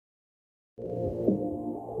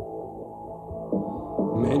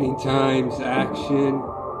Many times action,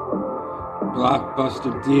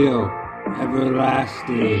 blockbuster deal,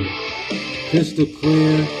 everlasting, crystal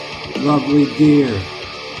clear, lovely dear,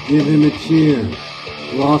 give him a cheer,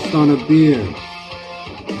 lost on a beer,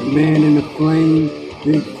 a man in a flame,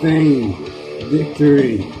 big fame,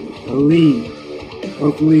 victory, elite,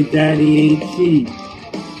 hopefully daddy ain't cheap,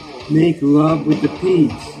 make love with the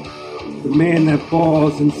peeps, the man that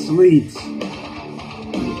balls and sleeps.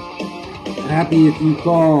 Happy if you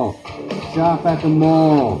call, shop at the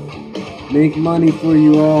mall, make money for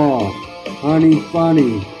you all, honey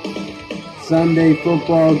funny, Sunday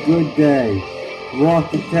football good day,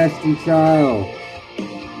 walk the test and trial,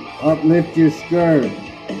 uplift your skirt,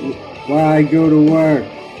 while I go to work,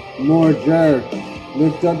 more jerk,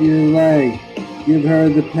 lift up your leg, give her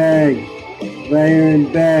the peg, lay her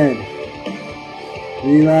in bed,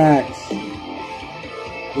 relax,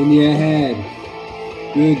 in your head,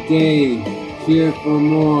 good day. Cheer for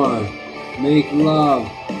more, make love,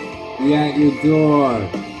 be at your door,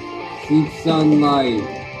 seek sunlight,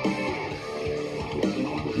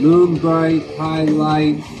 moon bright,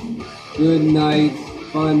 highlights, good nights,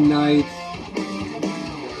 fun nights,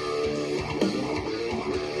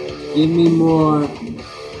 give me more,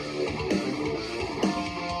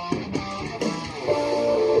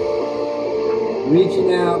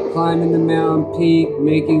 reaching out, climbing the mountain peak,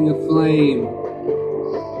 making a flame,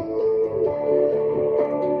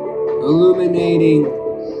 illuminating,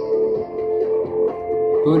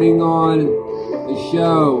 putting on the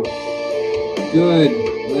show, good,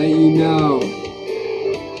 let you know,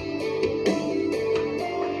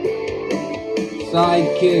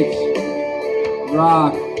 sidekicks,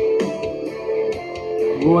 rock,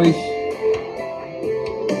 voice,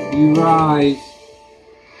 you rise,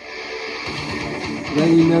 let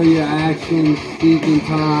you know your actions, speak in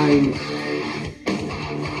times,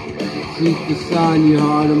 seek the sun, your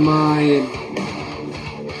heart and mind.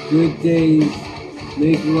 Good days,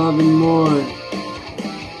 make love and more.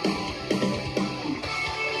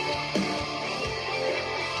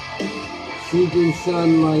 Seeking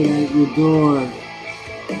sunlight at your door,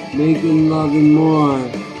 making love and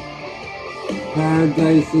more.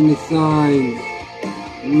 Paradise in the signs,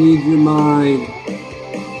 read your mind.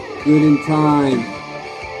 Good in time,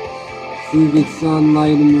 seeking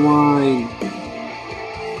sunlight and wine.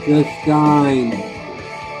 Just dine.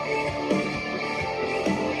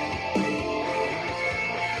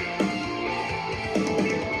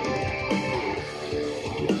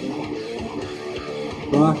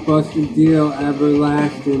 Blockbuster deal,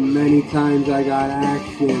 everlasting, many times I got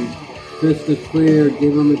action. Crystal clear,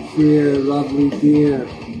 give him a cheer, lovely dear.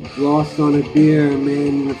 Lost on a beer,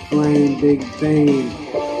 man in a flame, big fame.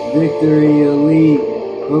 Victory, elite,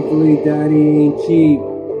 hopefully daddy ain't cheap.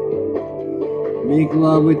 Make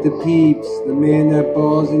love with the peeps, the man that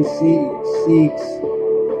balls and seeks.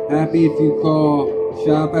 Happy if you call,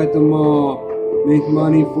 shop at the mall, make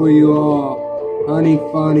money for you all. Honey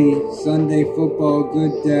funny, Sunday football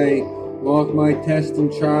good day, walk my test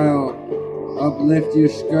and trial. Uplift your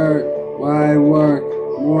skirt while I work,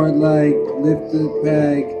 more leg, lift the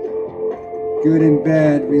peg. Good in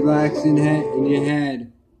bed, relax in your head.